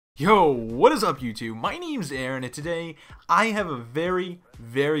Yo, what is up YouTube? My name's Aaron and today I have a very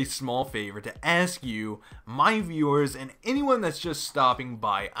small favor to ask you, my viewers, and anyone that's just stopping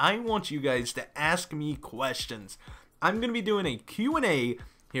by. I want you guys to ask me questions. I'm going to be doing a Q&A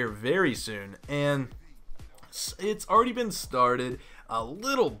here very soon, and it's already been started a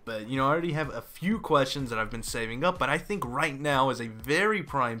little bit. I already have a few questions that I've been saving up, but I think right now is a very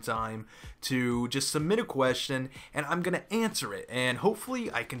prime time to just submit a question and I'm gonna answer it, and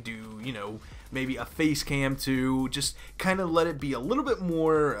hopefully I can do, maybe a face cam to just kind of let it be a little bit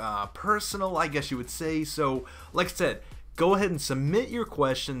more personal, I guess you would say. So like I said, go ahead and submit your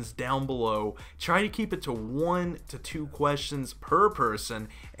questions down below. Try to keep it to 1 to 2 questions per person,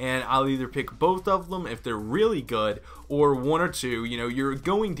 and I'll either pick both of them if they're really good, or 1 or 2. You're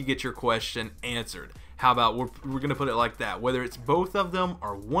going to get your question answered. How about we're gonna put it like that? Whether it's both of them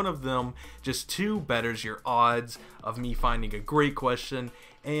or one of them, just 2 betters your odds of me finding a great question.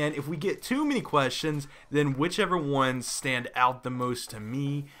 And if we get too many questions, then whichever ones stand out the most to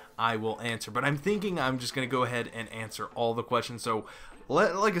me, I will answer. But I'm thinking I'm just gonna go ahead and answer all the questions. So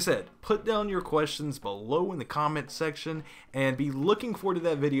like I said, put down your questions below in the comment section and be looking forward to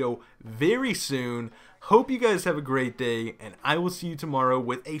that video very soon. Hope you guys have a great day, and I will see you tomorrow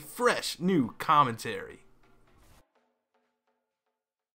with a fresh new commentary.